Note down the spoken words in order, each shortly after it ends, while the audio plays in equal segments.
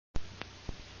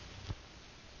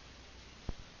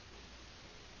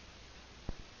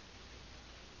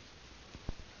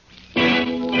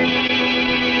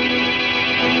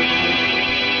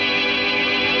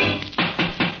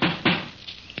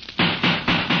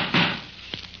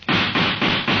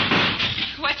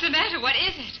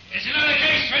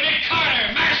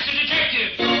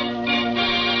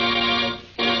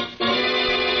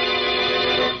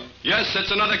Yes,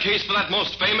 it's another case for that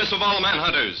most famous of all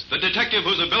manhunters, the detective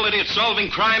whose ability at solving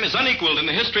crime is unequaled in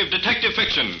the history of detective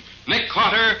fiction, Nick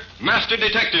Carter, Master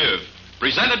Detective,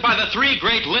 presented by the three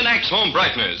great Linx home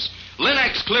brighteners,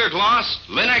 Linx Clear Gloss,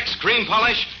 Linx Cream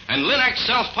Polish, and Linx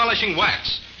Self-Polishing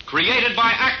Wax, created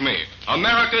by Acme,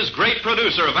 America's great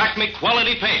producer of Acme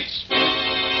quality paints.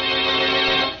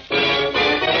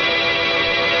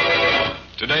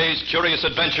 Today's curious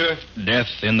adventure,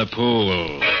 Death in the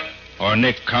Pool, or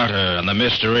Nick Carter and the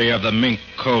mystery of the mink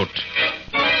coat.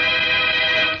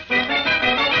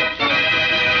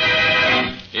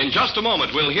 In just a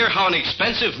moment, we'll hear how an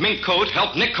expensive mink coat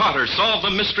helped Nick Carter solve the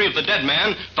mystery of the dead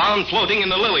man found floating in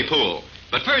the lily pool.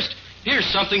 But first,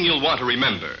 here's something you'll want to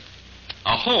remember.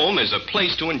 A home is a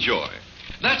place to enjoy.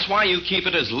 That's why you keep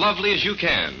it as lovely as you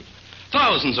can.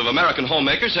 Thousands of American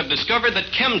homemakers have discovered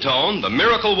that Chemtone, the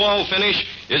miracle wall finish,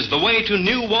 is the way to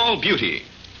new wall beauty.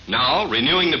 Now,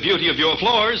 renewing the beauty of your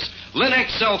floors,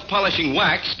 Linx Self-Polishing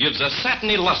Wax gives a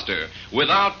satiny luster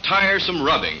without tiresome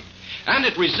rubbing. And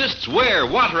it resists wear,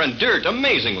 water, and dirt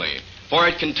amazingly, for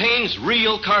it contains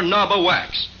real Carnauba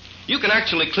wax. You can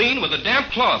actually clean with a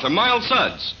damp cloth or mild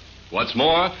suds. What's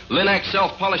more, Linx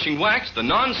Self-Polishing Wax, the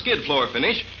non-skid floor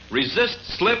finish,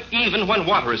 resists slip even when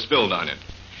water is spilled on it.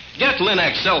 Get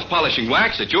Linx Self-Polishing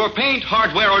Wax at your paint,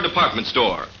 hardware, or department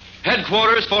store.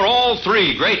 Headquarters for all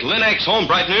three great Linx home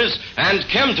brighteners and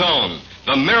Chemtone,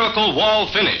 the miracle wall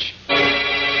finish.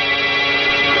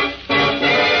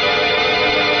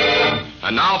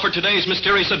 And now for today's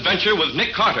mysterious adventure with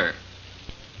Nick Carter.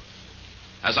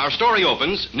 As our story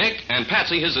opens, Nick and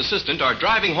Patsy, his assistant, are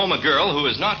driving home a girl who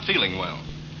is not feeling well.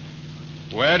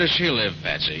 Where does she live,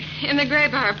 Patsy? In the Gray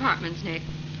Bar Apartments, Nick.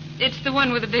 It's the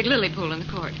one with the big lily pool in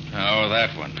the court. Oh,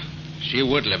 that one. She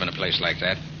would live in a place like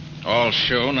that. All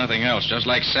show, nothing else, just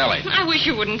like Sally. I wish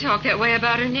you wouldn't talk that way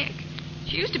about her, Nick.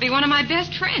 She used to be one of my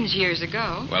best friends years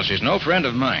ago. Well, she's no friend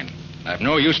of mine. I've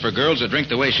no use for girls that drink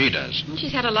the way she does.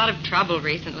 She's had a lot of trouble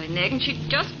recently, Nick, and she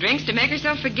just drinks to make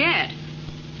herself forget.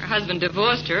 Her husband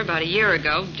divorced her about a year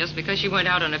ago just because she went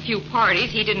out on a few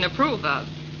parties he didn't approve of.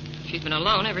 She's been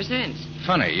alone ever since.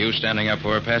 Funny, you standing up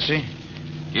for her, Patsy.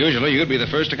 Usually you'd be the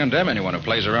first to condemn anyone who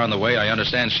plays around the way I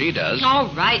understand she does.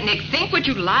 All right, Nick, think what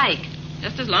you like.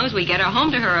 Just as long as we get her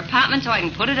home to her apartment so I can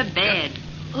put her to bed.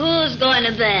 Who's going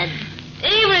to bed?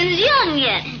 Evelyn's young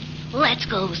yet. Let's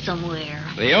go somewhere.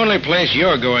 The only place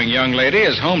you're going, young lady,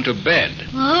 is home to bed.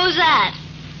 Well, who's that?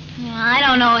 I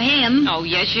don't know him. Oh,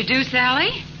 yes, you do,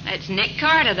 Sally. That's Nick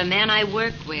Carter, the man I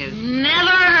work with. Never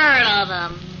heard of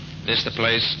him. This the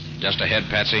place? Just ahead,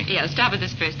 Patsy? Yeah, stop at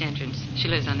this first entrance. She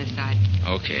lives on this side.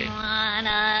 Okay. Come on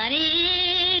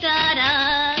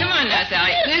now,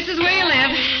 Sally. This is where you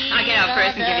live. I'll get out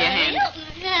first and give you a hand.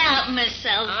 Help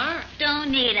myself. All right. Don't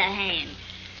need a hand.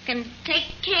 Can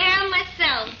take care of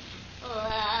myself.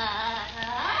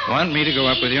 Want me to go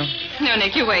up with you? No,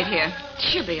 Nick, you wait here.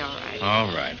 She'll be all right.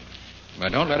 All right.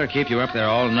 But don't let her keep you up there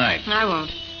all night. I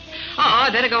won't. Oh, I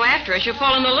better go after her. She'll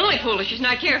fall in the lily pool if she's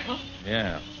not careful.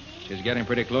 Yeah. She's getting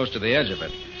pretty close to the edge of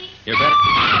it. You better...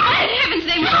 Oh, in heaven's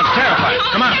name. She sounds terrified.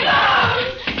 Come on.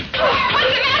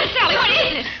 What's the matter, Sally? What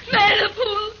is it? Man in the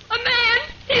pool. A man.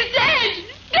 He's dead.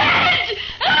 Dead.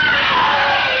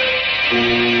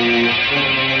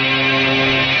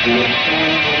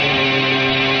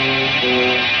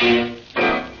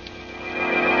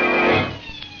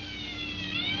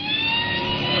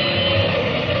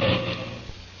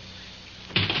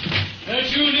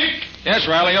 That's you, Nick? Yes,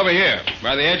 Riley, over here,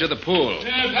 by the edge of the pool.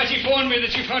 Patsy phoned me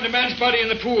that you found a man's body in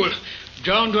the pool.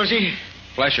 Drowned, was he?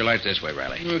 Flash your light this way,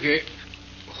 Riley. Okay.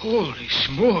 Holy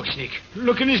smokes, Nick.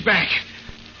 Look in his back.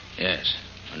 Yes,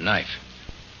 a knife.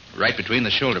 Right between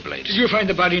the shoulder blades. Did you find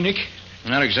the body, Nick?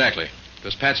 Not exactly. It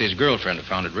was Patsy's girlfriend who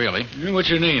found it, really. What's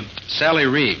her name? Sally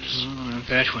Reeves. Oh,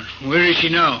 that one. Where is she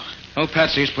now? Oh,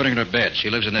 Patsy's putting her to bed. She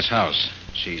lives in this house.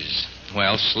 She's,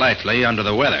 well, slightly under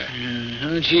the weather.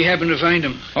 How'd she happen to find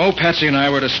him? Oh, Patsy and I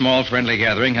were at a small friendly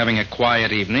gathering having a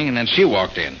quiet evening, and then she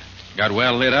walked in. Got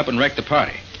well lit up and wrecked the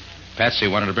party. Patsy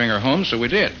wanted to bring her home, so we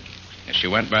did. As she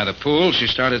went by the pool, she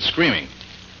started screaming.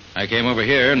 I came over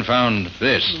here and found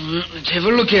this. Let's have a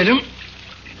look at him.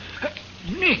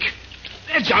 Nick,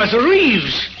 that's Arthur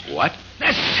Reeves. What?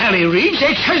 That's Sally Reeves'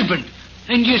 ex-husband.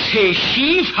 And you say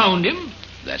she found him?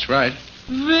 That's right.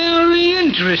 Very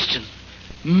interesting.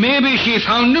 Maybe she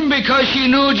found him because she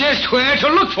knew just where to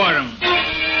look for him.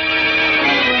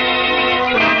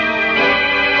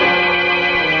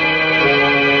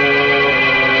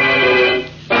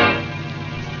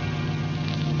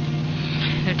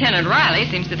 Lieutenant Riley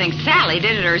seems to think Sally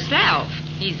did it herself.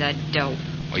 He's a dope.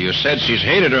 Well, you said she's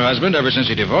hated her husband ever since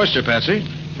he divorced her, Patsy.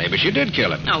 Maybe she did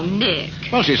kill him. Oh, Nick.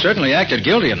 Well, she certainly acted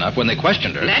guilty enough when they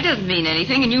questioned her. That doesn't mean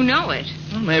anything, and you know it.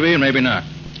 Well, maybe and maybe not.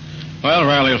 Well,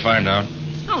 Riley will find out.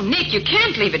 Oh, Nick, you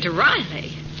can't leave it to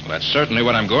Riley. Well, that's certainly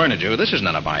what I'm going to do. This is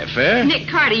none of my affair. Nick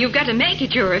Carter, you've got to make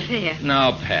it your affair.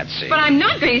 No, Patsy. But I'm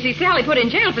not going to see Sally put in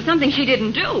jail for something she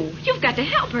didn't do. You've got to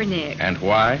help her, Nick. And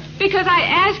why? Because I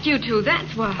asked you to,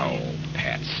 that's why. Oh,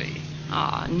 Patsy.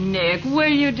 Oh, Nick, will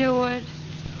you do it?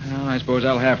 Well, I suppose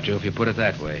I'll have to if you put it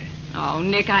that way. Oh,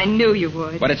 Nick, I knew you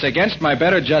would. But it's against my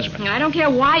better judgment. I don't care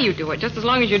why you do it, just as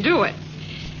long as you do it.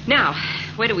 Now,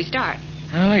 where do we start?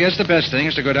 Well, I guess the best thing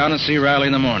is to go down and see Riley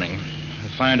in the morning.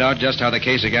 We'll find out just how the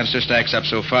case against her stacks up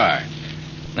so far.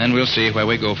 Then we'll see where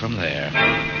we go from there.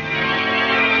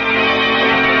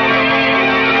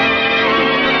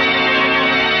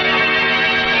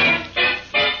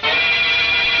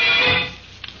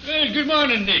 Well, good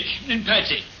morning, Nick and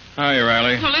Patsy. Hi,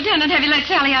 Riley. Well, Lieutenant, have you let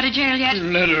Sally out of jail yet?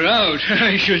 Let her out.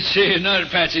 I should say not,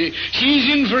 Patsy. She's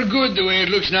in for good the way it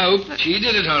looks now. She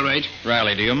did it all right.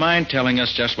 Riley, do you mind telling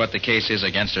us just what the case is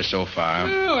against her so far?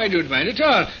 Oh, I don't mind at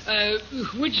all.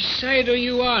 Which side are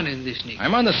you on in this, Nick?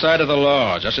 I'm on the side of the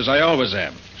law, just as I always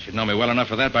am. Should know me well enough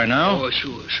for that by now. Oh,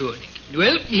 sure, Nick.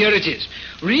 Well, here it is.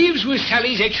 Reeves was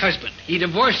Sally's ex-husband. He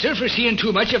divorced her for seeing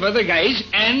too much of other guys,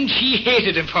 and she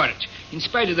hated him for it. In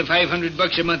spite of the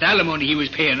 $500 a month alimony he was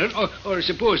paying her, or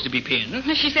supposed to be paying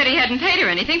her. She said he hadn't paid her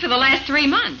anything for the last 3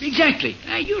 months. Exactly.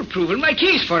 You're proving my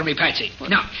case for me, Patsy.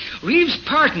 Now, Reeves'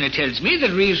 partner tells me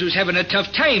that Reeves was having a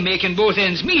tough time making both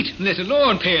ends meet, let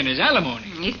alone paying his alimony.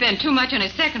 He spent too much on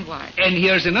his second wife. And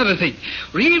here's another thing.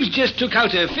 Reeves just took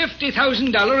out a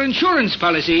 $50,000 insurance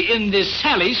policy in this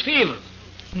Sally's favor.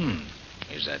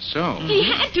 Is that so? He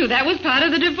had to. That was part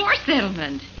of the divorce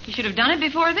settlement. He should have done it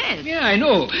before this. Yeah, I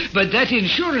know. But that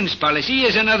insurance policy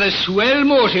is another swell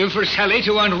motive for Sally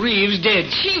to want Reeves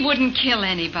dead. She wouldn't kill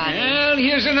anybody. Well,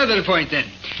 here's another point then.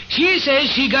 She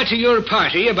says she got to your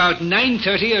party about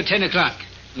 9:30 or 10 o'clock.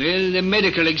 Well, the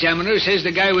medical examiner says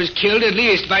the guy was killed at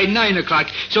least by 9 o'clock,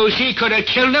 so she could have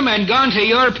killed him and gone to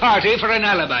your party for an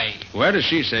alibi. Where does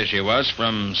she say she was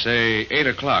from, say, 8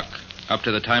 o'clock up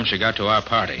to the time she got to our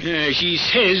party? She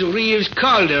says Reeves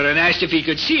called her and asked if he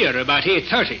could see her about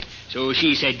 8:30. So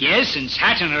she said yes and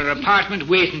sat in her apartment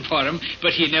waiting for him,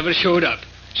 but he never showed up.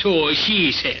 So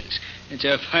she says. It's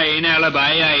a fine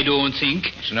alibi, I don't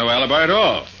think. It's no alibi at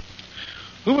all.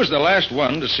 Who was the last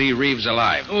one to see Reeves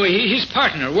alive? Oh, his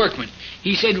partner, Workman.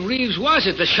 He said Reeves was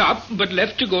at the shop, but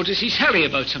left to go to see Sally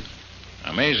about something.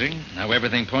 Amazing how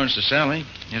everything points to Sally,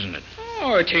 isn't it?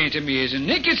 Oh, it ain't amazing,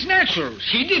 Nick. It's natural.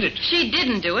 She did it. She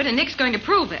didn't do it, and Nick's going to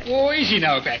prove it. Oh, is he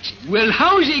now, Patsy? Well,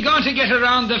 how's he going to get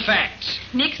around the facts?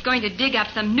 Nick's going to dig up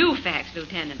some new facts,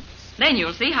 Lieutenant. Then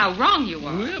you'll see how wrong you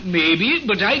are. Well, maybe,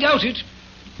 but I doubt it.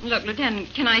 Look,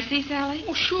 Lieutenant, can I see Sally?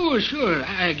 Oh, sure.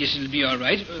 I guess it'll be all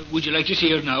right. Would you like to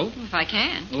see her now? If I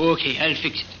can. Okay, I'll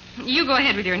fix it. You go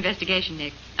ahead with your investigation,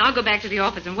 Nick. I'll go back to the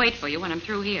office and wait for you when I'm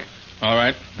through here. All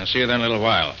right. I'll see you then in a little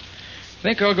while.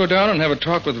 Think I'll go down and have a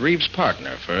talk with Reeves'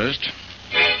 partner first.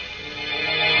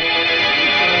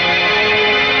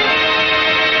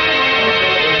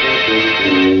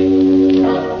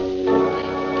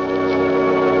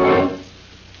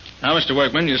 Now, Mr.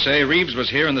 Workman, you say Reeves was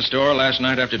here in the store last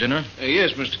night after dinner?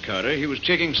 Yes, Mr. Carter. He was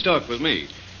checking stock with me.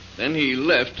 Then he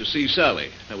left to see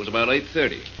Sally. That was about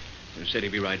 8:30. He said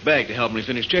he'd be right back to help me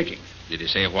finish checking. Did he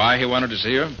say why he wanted to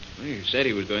see her? He said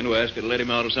he was going to ask her to let him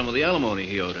out of some of the alimony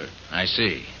he owed her. I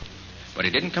see. But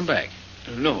he didn't come back.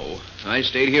 No, I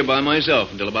stayed here by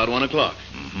myself until about 1 o'clock.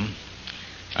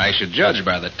 I should judge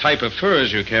by the type of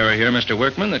furs you carry here, Mr.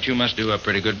 Workman, that you must do a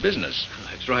pretty good business.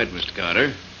 That's right, Mr.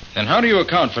 Carter. Then how do you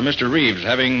account for Mr. Reeves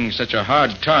having such a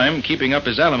hard time keeping up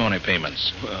his alimony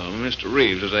payments? Well, Mr.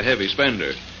 Reeves is a heavy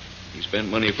spender. He spent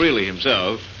money freely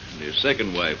himself, and his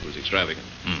second wife was extravagant.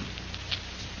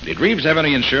 Did Reeves have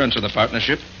any insurance with the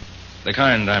partnership? The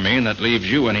kind, I mean, that leaves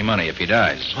you any money if he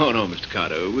dies. Oh, no, Mr.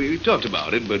 Carter. We talked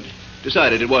about it, but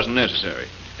decided it wasn't necessary.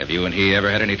 Have you and he ever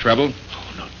had any trouble?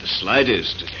 Oh, not the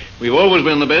slightest. We've always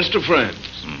been the best of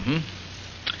friends.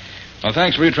 Well,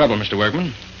 thanks for your trouble, Mr.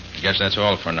 Workman. I guess that's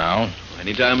all for now.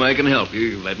 Anytime I can help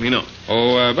you, let me know.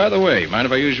 Oh, by the way, mind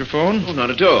if I use your phone? Oh,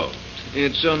 not at all.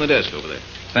 It's on the desk over there.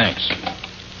 Thanks.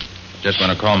 Just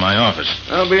want to call my office.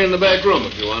 I'll be in the back room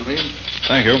if you want me.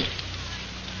 Thank you.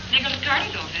 Nicholas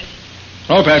Carter's office.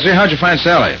 Oh, Patsy, how'd you find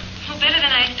Sally? Oh, better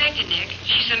than I expected, Nick.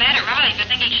 She's so mad at Riley for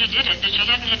thinking she did it that she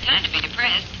hasn't had time to be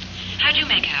depressed. How'd you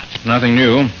make out? Nothing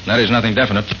new. That is, nothing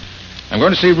definite. I'm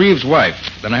going to see Reeves' wife.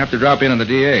 Then I have to drop in on the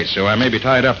DA, so I may be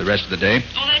tied up the rest of the day.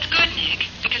 Oh, that's good, Nick,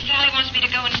 because Sally wants me to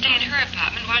go and stay in her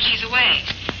apartment while she's away.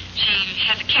 She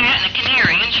has a cat and a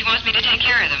canary, and she wants me to take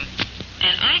care of them.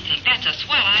 And I think that's a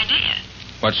swell idea.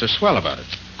 What's so swell about it?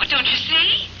 Well, don't you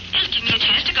see? It'll give me a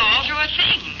chance to go all through her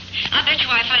things. I'll bet you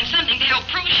I find something to help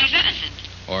prove she's innocent.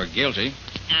 Or guilty.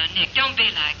 Now, Nick, don't be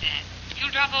like that. If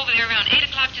you'll drop over there around 8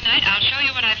 o'clock tonight, I'll show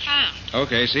you what I found.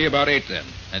 Okay, see you about 8 then.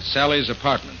 At Sally's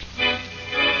apartment.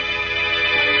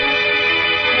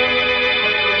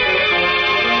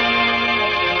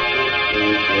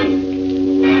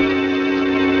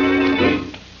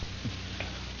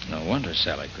 No wonder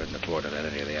Sally couldn't afford to let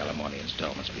any of the alimony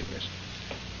installments be missed.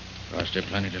 Cost her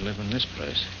plenty to live in this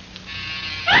place.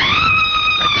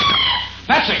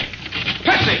 Patsy!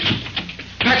 Patsy!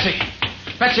 Patsy!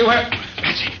 Patsy, where?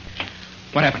 Patsy!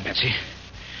 What happened, Patsy?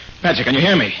 Patsy, can you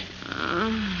hear me?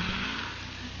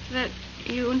 That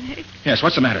you, Nick? Yes,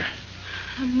 what's the matter?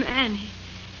 A man,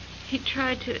 he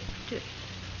tried to...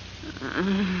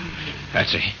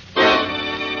 Patsy.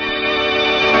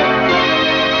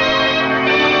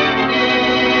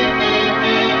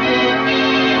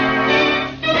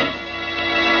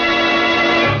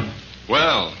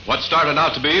 Well, what started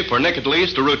out to be, for Nick at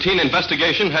least, a routine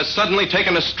investigation has suddenly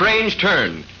taken a strange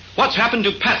turn. What's happened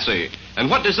to Patsy? And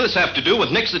what does this have to do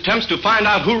with Nick's attempts to find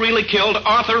out who really killed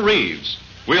Arthur Reeves?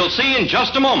 We'll see in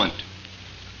just a moment.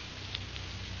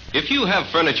 If you have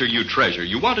furniture you treasure,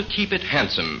 you want to keep it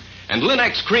handsome. And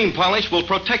Linex Cream Polish will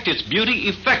protect its beauty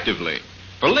effectively.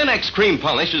 For Linex Cream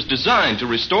Polish is designed to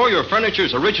restore your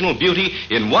furniture's original beauty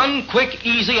in one quick,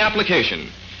 easy application.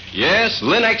 Yes,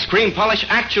 Linex Cream Polish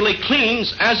actually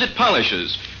cleans as it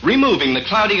polishes, removing the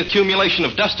cloudy accumulation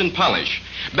of dust and polish,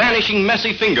 banishing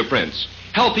messy fingerprints,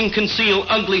 helping conceal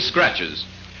ugly scratches.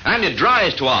 And it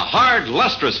dries to a hard,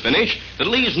 lustrous finish that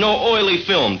leaves no oily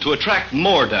film to attract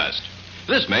more dust.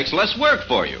 This makes less work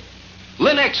for you.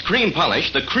 Linex Cream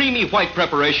Polish, the creamy white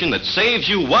preparation that saves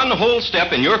you one whole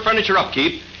step in your furniture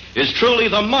upkeep, is truly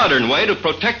the modern way to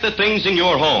protect the things in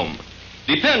your home.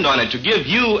 Depend on it to give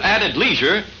you added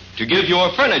leisure, to give your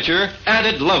furniture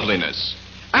added loveliness.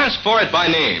 Ask for it by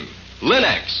name.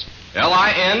 Linex.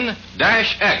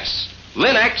 Lin-X.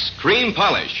 Linex Cream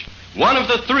Polish. One of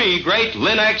the 3 great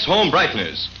Linex home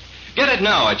brighteners. Get it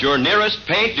now at your nearest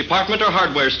paint, department, or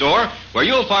hardware store, where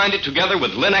you'll find it together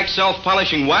with Linex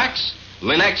self-polishing wax,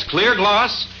 Linex clear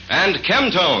gloss, and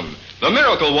Chemtone, the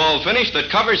miracle wall finish that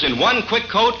covers in one quick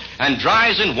coat and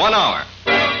dries in 1 hour.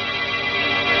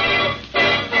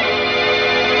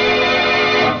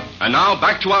 And now,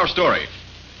 back to our story.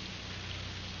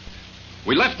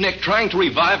 We left Nick trying to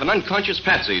revive an unconscious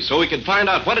Patsy so he could find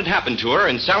out what had happened to her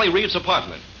in Sally Reeves'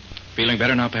 apartment. Feeling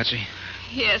better now, Patsy?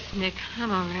 Yes, Nick,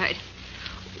 I'm all right.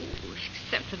 Ooh,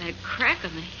 except for that crack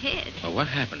on the head. Well, what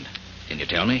happened? Can you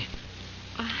tell me?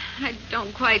 I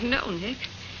don't quite know, Nick.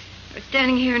 I was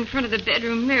standing here in front of the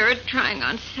bedroom mirror trying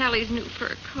on Sally's new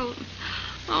fur coat.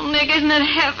 Oh, Nick, isn't it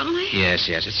heavenly? Yes,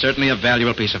 it's certainly a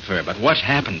valuable piece of fur. But what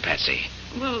happened, Patsy?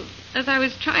 Well, as I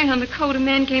was trying on the coat, a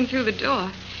man came through the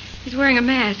door. He's wearing a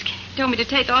mask. He told me to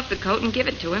take off the coat and give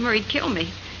it to him, or he'd kill me.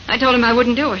 I told him I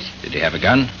wouldn't do it. Did he have a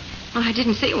gun? Well, I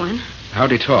didn't see one.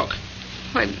 How'd he talk?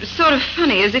 Well, it was sort of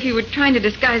funny, as if he were trying to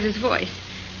disguise his voice.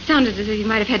 Sounded as if he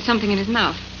might have had something in his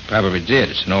mouth. Probably did.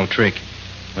 It's an old trick.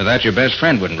 Without your best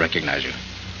friend wouldn't recognize you.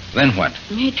 Then what?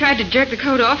 He tried to jerk the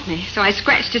coat off me, so I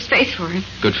scratched his face for him.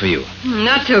 Good for you.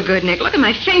 Not so good, Nick. Look at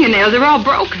my fingernails. They're all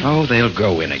broken. Oh, they'll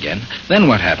go in again. Then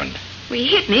what happened? Well, he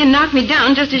hit me and knocked me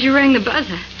down just as you rang the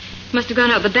buzzer. Must have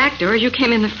gone out the back door as you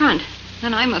came in the front.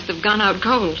 Then I must have gone out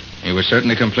cold. You were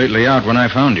certainly completely out when I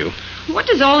found you. What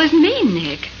does all this mean,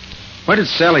 Nick? Where did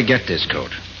Sally get this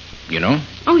coat? You know?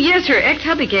 Oh, yes, her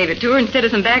ex-hubby gave it to her instead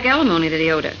of some back alimony that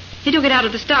he owed her. He took it out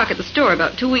of the stock at the store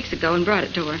about 2 weeks ago and brought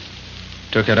it to her.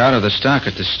 Took it out of the stock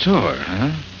at the store,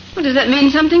 huh? Well, does that mean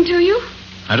something to you?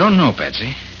 I don't know,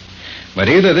 Patsy. But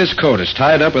either this coat is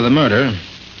tied up with a murder,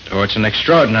 or it's an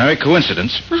extraordinary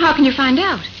coincidence. Well, how can you find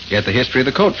out? Get the history of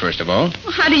the coat, first of all.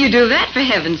 Well, how do you do that, for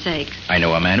heaven's sakes? I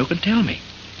know a man who can tell me.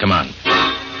 Come on.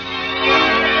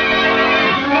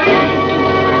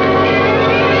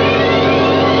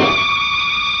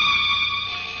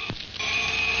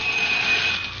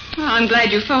 Well, I'm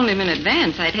glad you phoned him in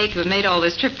advance. I'd hate to have made all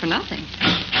this trip for nothing.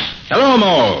 Hello,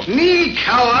 Mo. Nick,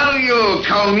 how are you?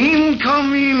 Come in,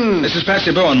 come in. This is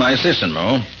Patsy Bowen, my assistant,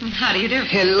 Mo. How do you do?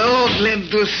 Hello, glad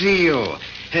to see you.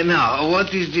 And now,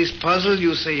 what is this puzzle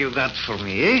you say you got for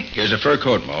me, eh? Here's a fur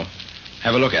coat, Mo.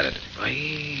 Have a look at it. Why,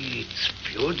 it's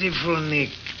beautiful, Nick.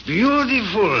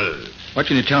 Beautiful. What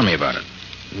can you tell me about it?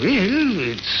 Well,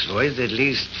 it's worth at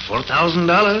least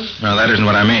 $4,000. No, that isn't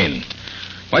what I mean.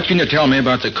 What can you tell me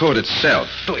about the coat itself?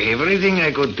 Oh, everything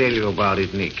I could tell you about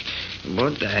it, Nick.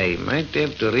 But I might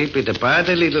have to rip it apart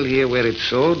a little here where it's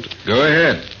sewed. Go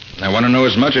ahead. I want to know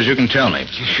as much as you can tell me.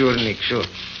 Sure, Nick, sure.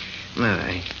 Now,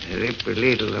 I rip a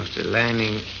little of the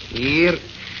lining here.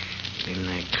 Then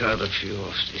I cut a few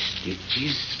of the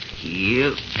stitches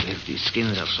here, where the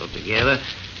skins are sewed together.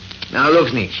 Now,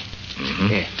 look, Nick. Mm-hmm.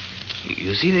 Yeah.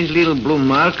 You see this little blue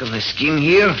mark on the skin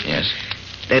here? Yes.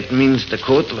 That means the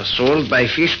coat was sold by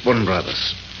Fishburne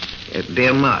Brothers.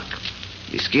 Their mark.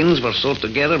 The skins were sewed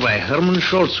together by Herman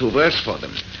Schultz, who works for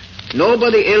them.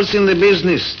 Nobody else in the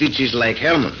business stitches like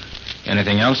Herman.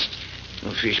 Anything else?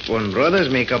 Well, Fishburne Brothers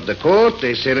make up the coat.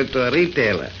 They sell it to a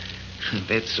retailer.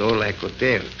 That's all I could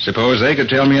tell. Suppose they could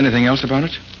tell me anything else about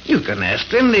it? You can ask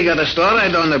them. They got a store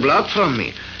right down the block from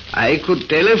me. I could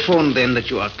telephone them that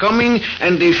you are coming,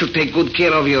 and they should take good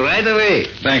care of you right away.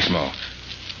 Thanks, Mo.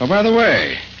 Oh, by the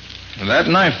way, that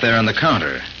knife there on the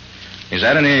counter, is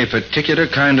that any particular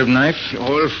kind of knife?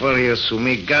 All for you to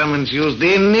make garments used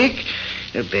in, Nick.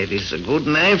 That is a good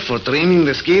knife for trimming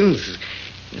the skins.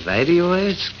 Why do you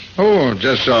ask? Oh,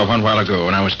 just saw one while ago,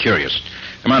 and I was curious.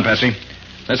 Come on, Patsy.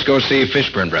 Let's go see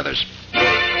Fishburne Brothers.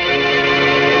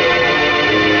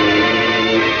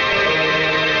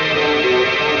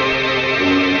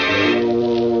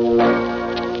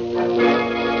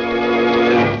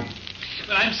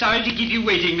 Sorry to keep you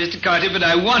waiting, Mr. Carter, but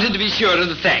I wanted to be sure of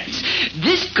the facts.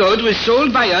 This coat was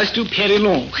sold by us to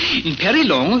Perilon. And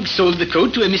Perilon sold the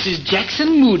coat to a Mrs.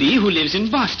 Jackson Moody, who lives in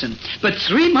Boston. But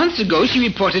 3 months ago, she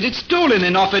reported it stolen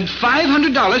and offered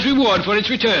 $500 reward for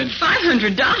its return.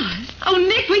 $500? Oh,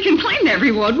 Nick, we can claim that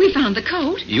reward. We found the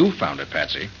coat. You found it,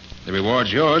 Patsy. The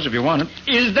reward's yours if you want it.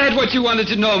 Is that what you wanted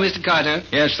to know, Mr. Carter?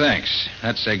 Yes, thanks.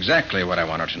 That's exactly what I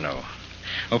wanted to know.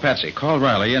 Oh, Patsy, call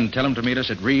Riley and tell him to meet us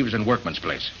at Reeves and Workman's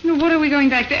place. Well, what are we going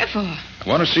back there for? I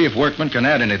want to see if Workman can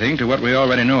add anything to what we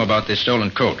already know about this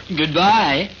stolen coat.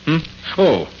 Goodbye.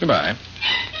 Oh, goodbye.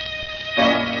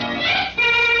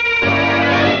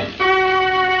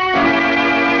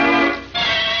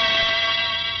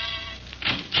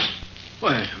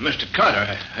 Why, Mr.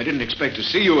 Carter, I didn't expect to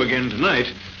see you again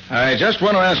tonight. I just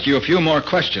want to ask you a few more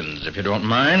questions, if you don't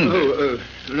mind.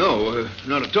 No,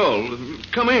 not at all.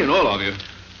 Come in, all of you.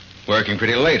 Working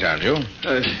pretty late, aren't you?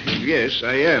 Yes,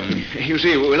 I am. You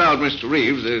see, without Mr.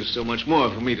 Reeves, there's so much more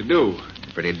for me to do.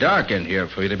 Pretty dark in here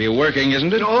for you to be working,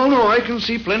 isn't it? Oh, no, I can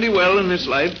see plenty well in this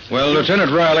light. Well,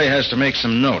 Lieutenant Riley has to make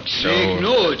some notes, so... Make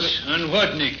notes? On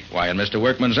what, Nick? Why, on Mr.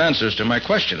 Workman's answers to my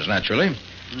questions, naturally.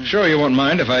 Sure you won't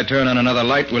mind if I turn on another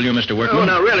light, will you, Mr. Workman? Oh,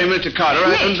 now, really, Mr. Carter,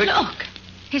 I don't Nick, think... look.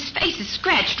 His face is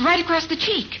scratched right across the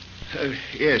cheek.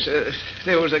 Yes,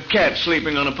 there was a cat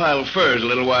sleeping on a pile of furs a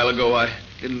little while ago. I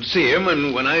didn't see him,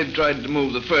 and when I tried to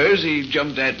move the furs, he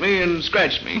jumped at me and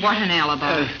scratched me. What an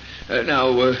alibi.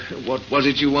 Now, what was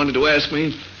it you wanted to ask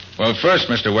me? Well, first,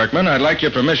 Mr. Workman, I'd like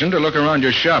your permission to look around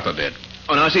your shop a bit.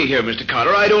 Oh, now, see here, Mr.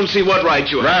 Carter, I don't see what right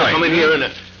you have Riley. to come in here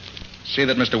and... See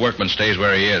that Mr. Workman stays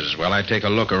where he is while I take a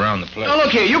look around the place. Now,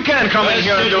 look here, you can't come in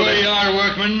here and do where this. you are,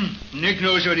 Workman. Nick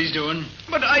knows what he's doing.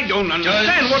 But I don't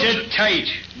understand Just what... sit tight.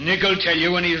 Nick will tell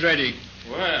you when he's ready.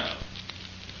 Well,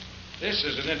 this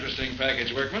is an interesting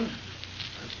package, Workman.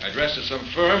 Addressed to some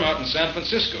firm out in San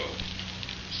Francisco.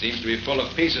 Seems to be full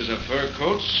of pieces of fur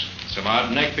coats, some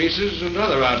odd neck pieces, and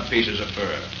other odd pieces of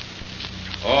fur.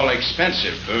 All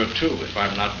expensive fur, too, if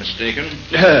I'm not mistaken.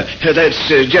 That's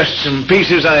just some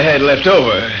pieces I had left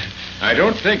over. I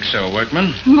don't think so,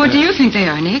 Workman. What do you think they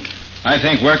are, Nick? I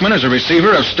think Workman is a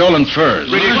receiver of stolen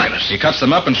furs. Ridiculous. He cuts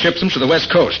them up and ships them to the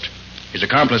West Coast. His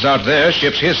accomplice out there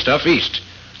ships his stuff east.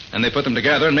 Then they put them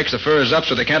together and mix the furs up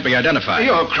so they can't be identified.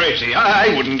 You're crazy.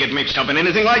 I wouldn't get mixed up in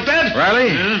anything like that.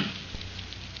 Riley?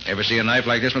 Ever see a knife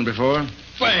like this one before?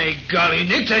 By golly,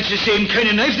 Nick, that's the same kind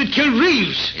of knife that killed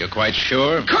Reeves. You're quite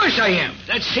sure? Of course I am.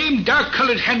 That same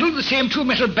dark-colored handle, the same two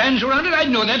metal bands around it, I'd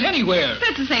know that anywhere.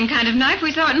 That's the same kind of knife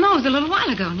we saw at Moe's a little while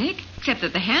ago, Nick. Except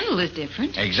that the handle is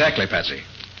different. Exactly, Patsy.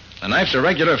 The knife's a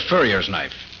regular furrier's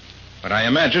knife. But I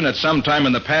imagine at some time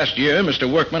in the past year,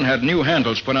 Mr. Workman had new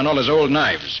handles put on all his old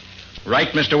knives. Right,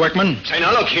 Mr. Workman? Say,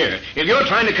 now look here. If you're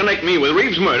trying to connect me with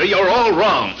Reeves' murder, you're all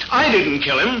wrong. I didn't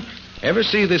kill him. Ever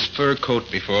see this fur coat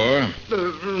before?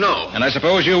 No. And I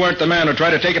suppose you weren't the man who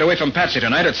tried to take it away from Patsy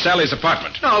tonight at Sally's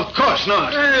apartment. No, of course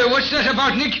not. What's that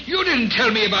about, Nick? You didn't tell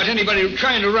me about anybody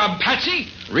trying to rob Patsy.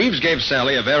 Reeves gave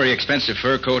Sally a very expensive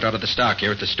fur coat out of the stock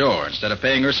here at the store instead of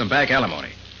paying her some back alimony.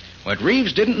 But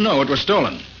Reeves didn't know it was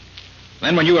stolen.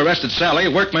 Then when you arrested Sally,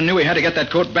 Workman knew he had to get that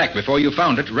coat back before you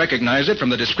found it, recognize it from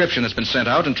the description that's been sent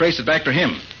out, and trace it back to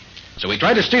him. So he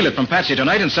tried to steal it from Patsy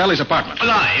tonight in Sally's apartment.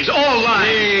 Lies, all lies.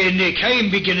 Hey, Nick,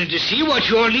 I'm beginning to see what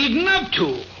you're leading up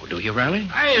to. do you, Riley?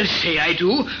 I'll say I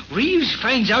do. Reeves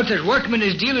finds out that Workman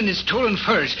is dealing in stolen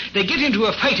furs. They get into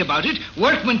a fight about it.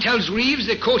 Workman tells Reeves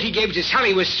the coat he gave to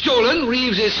Sally was stolen.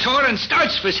 Reeves is sore and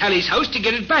starts for Sally's house to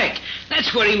get it back.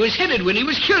 That's where he was headed when he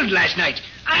was killed last night.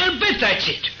 I'll bet that's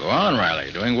it. Go on,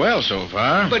 Riley. Doing well so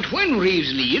far. But when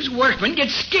Reeves leaves, Workman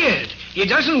gets scared. He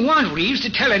doesn't want Reeves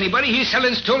to tell anybody he's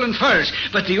selling stolen furs.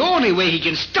 But the only way he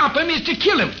can stop him is to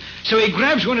kill him. So he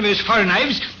grabs one of his fur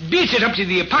knives, beats it up to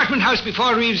the apartment house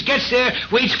before Reeves gets there,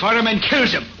 waits for him, and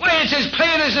kills him. Why, it's as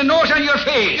plain as the nose on your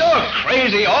face. You're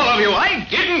crazy, all of you. I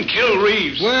didn't kill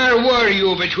Reeves. Where were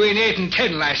you between 8 and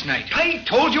 10 last night? I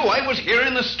told you I was here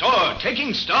in the store,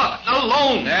 taking stock,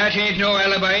 alone. That ain't no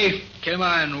alibi. Come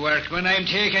on, Workman. I'm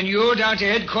taking you down to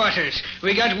headquarters.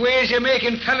 We got ways of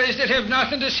making fellas that have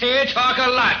nothing to say talk a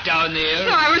lot down there. So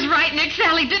I was right, Nick.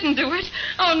 Sally didn't do it.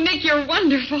 Oh, Nick, you're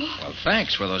wonderful. Well,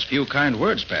 thanks for those few kind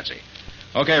words, Patsy.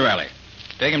 Okay, Riley.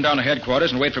 Take him down to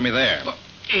headquarters and wait for me there.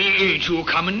 Ain't you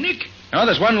coming, Nick? Now,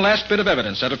 there's one last bit of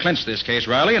evidence that'll clinch this case,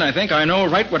 Riley, and I think I know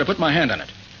right where to put my hand on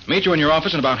it. Meet you in your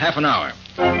office in about half an hour.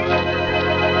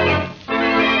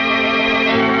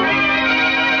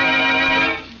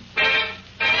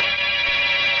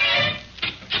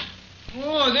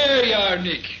 Oh, there you are,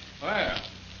 Nick. Well,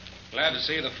 glad to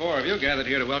see the four of you gathered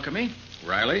here to welcome me.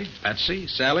 Riley, Patsy,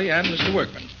 Sally, and Mr.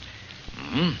 Workman.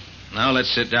 Now let's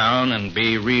sit down and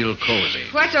be real cozy.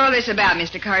 What's all this about,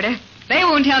 Mr. Carter? They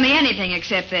won't tell me anything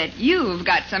except that you've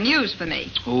got some news for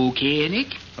me. Okay,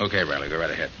 Nick. Okay, Riley, go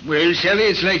right ahead. Well, Sally,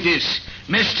 it's like this.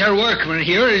 Mr. Workman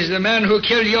here is the man who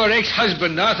killed your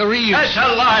ex-husband, Arthur Reeves. That's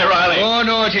a lie, Riley. Oh,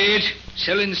 no, it ain't.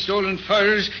 Selling stolen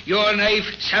furs, your knife,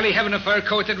 Sally having a fur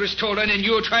coat that was stolen, and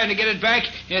you trying to get it back,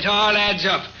 it all adds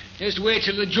up. Just wait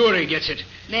till the jury gets it.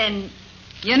 Then,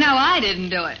 you know I didn't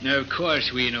do it. Of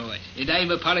course we know it. And I'm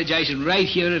apologizing right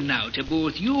here and now to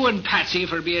both you and Patsy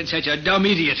for being such a dumb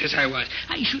idiot as I was.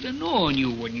 I should have known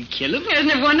you wouldn't kill him.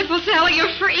 Isn't it wonderful, Sally?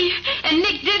 You're free. And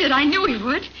Nick did it. I knew he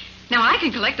would. Now I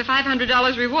can collect the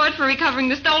 $500 reward for recovering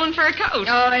the stolen fur coat.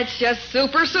 Oh, it's just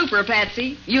super,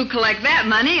 Patsy. You collect that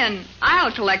money, and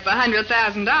I'll collect the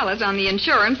 $100,000 on the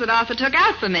insurance that Arthur took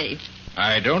out for me.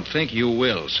 I don't think you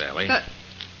will, Sally.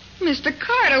 Mr.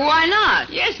 Carter, why not?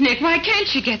 Yes, Nick, why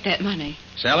can't you get that money?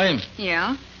 Sally,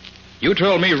 Yeah? you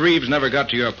told me Reeves never got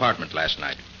to your apartment last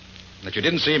night. That you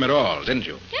didn't see him at all, didn't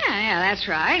you? Yeah, that's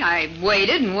right. I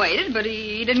waited and waited, but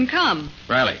he didn't come.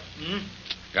 Riley,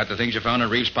 got the things you found in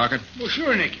Reeves' pocket? Well,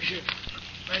 sure, Nick. Sure.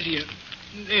 Right here.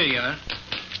 There you are.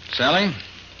 Sally,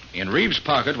 in Reeves'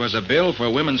 pocket was a bill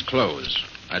for women's clothes,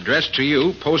 addressed to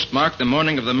you, postmarked the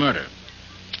morning of the murder.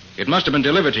 It must have been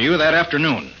delivered to you that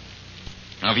afternoon.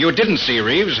 Now, if you didn't see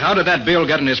Reeves, how did that bill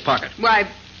get in his pocket? Why...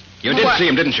 You did see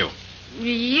him, didn't you?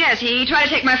 Yes, he tried to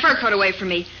take my fur coat away from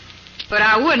me, but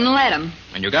I wouldn't let him.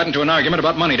 And you got into an argument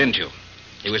about money, didn't you?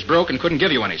 He was broke and couldn't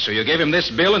give you any, so you gave him this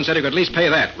bill and said he could at least pay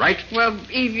that, right? Well,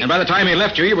 he... And by the time he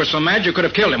left you, you were so mad you could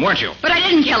have killed him, weren't you? But I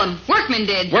didn't kill him. Workman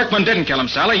did. Workman didn't kill him,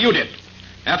 Sally. You did.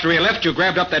 After he left, you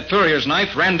grabbed up that furrier's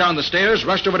knife, ran down the stairs,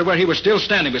 rushed over to where he was still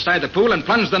standing beside the pool, and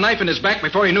plunged the knife in his back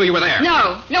before he knew you were there.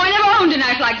 No, I never owned a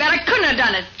knife like that. I couldn't have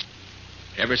done it.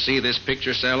 Ever see this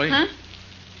picture, Sally? Huh?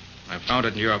 I found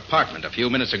it in your apartment a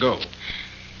few minutes ago.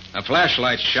 A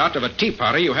flashlight shot of a tea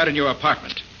party you had in your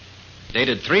apartment.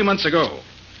 Dated 3 months ago.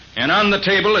 And on the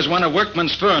table is one of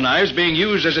Workman's fur knives being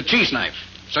used as a cheese knife.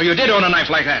 So you did own a knife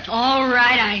like that. All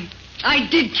right, I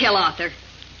did kill Arthur.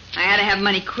 I had to have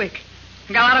money quick.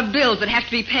 I got a lot of bills that have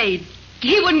to be paid.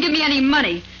 He wouldn't give me any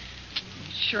money.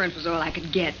 Insurance was all I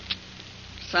could get.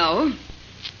 So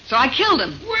I killed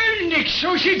him. Well, Nick,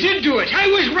 so she did do it. I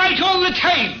was right all the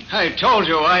time. I told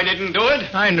you I didn't do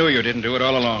it. I knew you didn't do it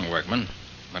all along, Workman.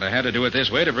 But I had to do it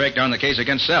this way to break down the case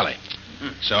against Sally.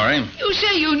 Sorry. You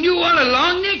say you knew all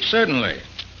along, Nick? Certainly.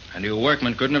 I knew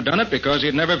Workman couldn't have done it because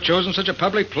he'd never have chosen such a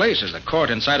public place as the court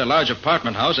inside a large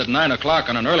apartment house at 9 o'clock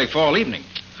on an early fall evening.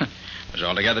 There's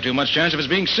altogether too much chance of his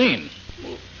being seen.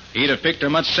 He'd have picked a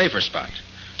much safer spot.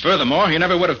 Furthermore, he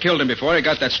never would have killed him before he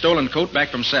got that stolen coat back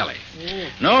from Sally.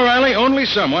 No, Riley, only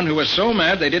someone who was so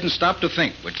mad they didn't stop to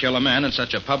think would kill a man in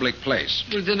such a public place.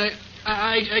 Well, then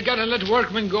I gotta let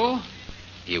Workman go?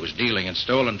 He was dealing in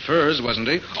stolen furs, wasn't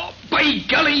he? Oh, by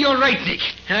golly, you're right, Nick.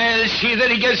 I'll see that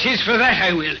he gets his for that,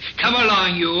 I will. Come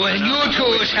along, you. And you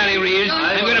too, Sally Reeves.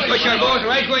 I'm going to put you both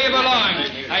right where you belong.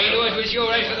 I knew it was you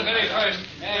right from the very first.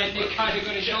 And Nick Carter's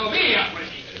going to show me up.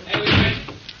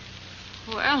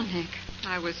 Well, Nick,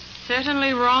 I was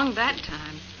certainly wrong that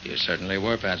time. You certainly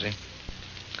were, Patsy.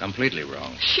 Completely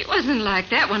wrong. She wasn't like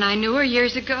that when I knew her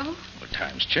years ago. Well,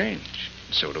 times change.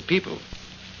 So do people.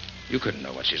 You couldn't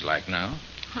know what she's like now.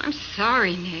 I'm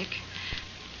sorry, Nick.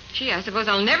 Gee, I suppose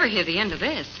I'll never hear the end of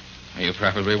this. You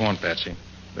probably won't, Patsy.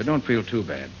 But don't feel too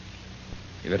bad.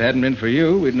 If it hadn't been for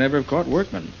you, we'd never have caught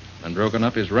Workman and broken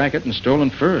up his racket and stolen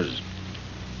furs.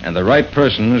 And the right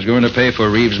person is going to pay for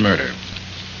Reeves' murder.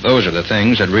 Those are the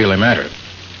things that really matter.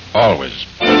 Always.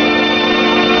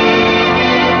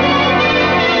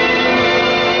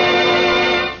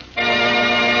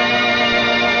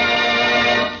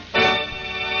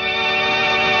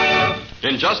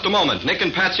 In just a moment, Nick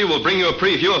and Patsy will bring you a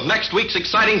preview of next week's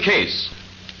exciting case.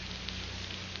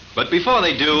 But before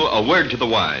they do, a word to the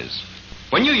wise.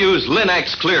 When you use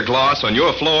Lin-X clear gloss on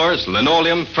your floors,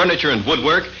 linoleum, furniture, and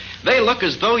woodwork, they look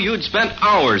as though you'd spent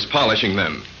hours polishing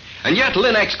them. And yet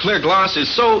Lin-X clear gloss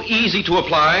is so easy to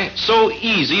apply, so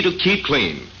easy to keep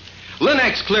clean.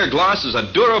 Lin-X clear gloss is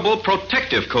a durable,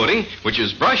 protective coating which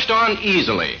is brushed on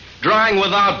easily, drying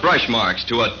without brush marks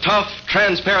to a tough,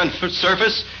 transparent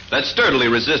surface that sturdily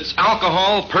resists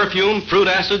alcohol, perfume, fruit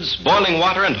acids, boiling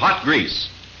water, and hot grease.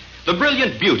 The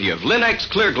brilliant beauty of Lin-X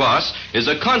clear gloss is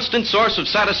a constant source of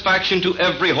satisfaction to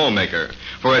every homemaker,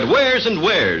 for it wears and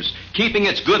wears, keeping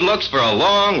its good looks for a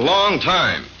long, long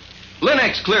time.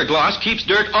 Lin-X clear gloss keeps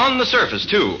dirt on the surface,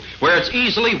 too, where it's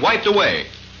easily wiped away.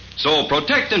 So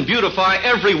protect and beautify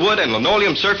every wood and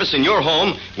linoleum surface in your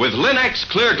home with Lin-X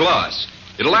clear gloss.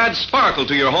 It'll add sparkle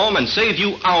to your home and save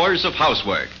you hours of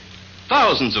housework.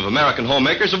 Thousands of American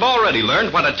homemakers have already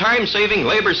learned what a time-saving,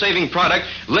 labor-saving product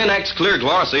Lin-X clear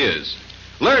gloss is.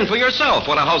 Learn for yourself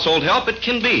what a household help it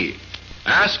can be.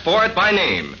 Ask for it by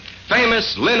name.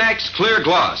 Famous Lin-X clear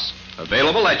gloss.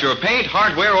 Available at your paint,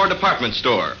 hardware, or department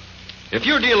store. If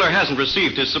your dealer hasn't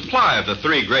received his supply of the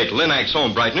 3 great Lin-X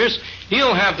home brighteners,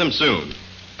 he'll have them soon.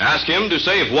 Ask him to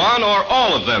save one or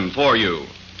all of them for you.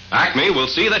 Acme will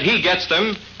see that he gets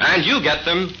them, and you get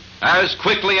them, as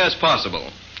quickly as possible.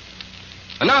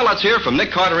 And now let's hear from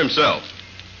Nick Carter himself.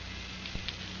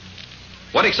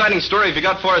 What exciting story have you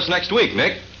got for us next week,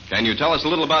 Nick? Can you tell us a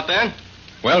little about that?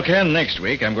 Well, Ken, next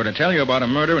week I'm going to tell you about a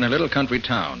murder in a little country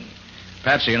town.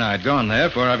 Patsy and I had gone there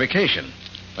for our vacation.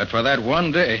 But for that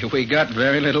one day, we got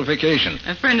very little vacation.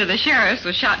 A friend of the sheriff's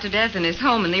was shot to death in his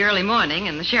home in the early morning,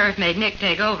 and the sheriff made Nick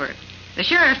take over. The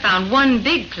sheriff found one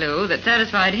big clue that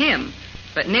satisfied him,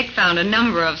 but Nick found a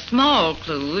number of small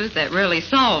clues that really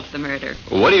solved the murder.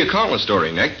 What do you call the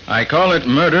story, Nick? I call it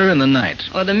Murder in the Night.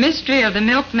 Or the mystery of the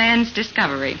milkman's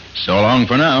discovery. So long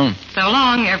for now. So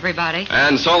long, everybody.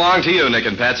 And so long to you, Nick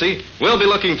and Patsy. We'll be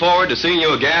looking forward to seeing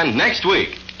you again next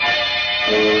week.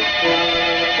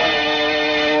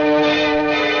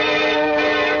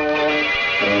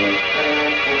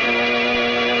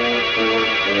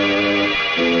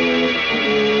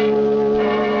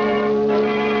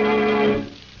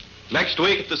 Next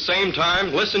week at the same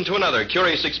time, listen to another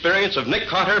curious experience of Nick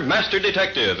Carter, Master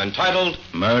Detective, entitled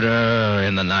Murder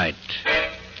in the Night.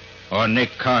 Or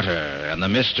Nick Carter and the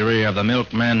Mystery of the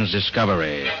Milkman's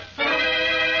Discovery.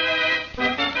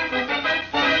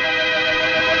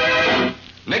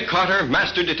 Nick Carter,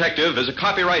 Master Detective, is a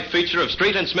copyright feature of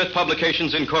Street and Smith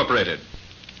Publications, Incorporated.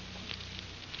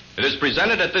 It is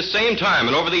presented at this same time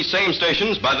and over these same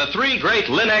stations by the 3 great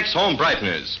Lin-X home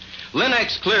brighteners.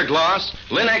 Lin-X Clear Gloss,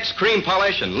 Lin-X Cream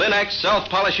Polish, and Lin-X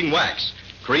Self-Polishing Wax.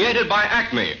 Created by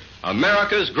Acme,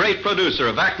 America's great producer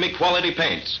of Acme quality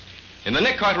paints. In the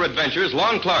Nick Carter Adventures,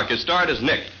 Lon Clark is starred as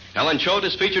Nick. Ellen Choate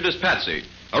is featured as Patsy.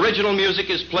 Original music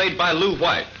is played by Lou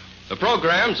White. The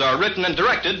programs are written and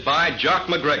directed by Jock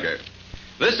McGregor.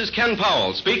 This is Ken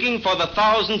Powell speaking for the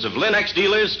thousands of Lin-X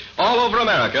dealers all over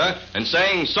America and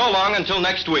saying so long until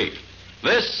next week.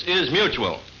 This is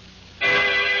Mutual.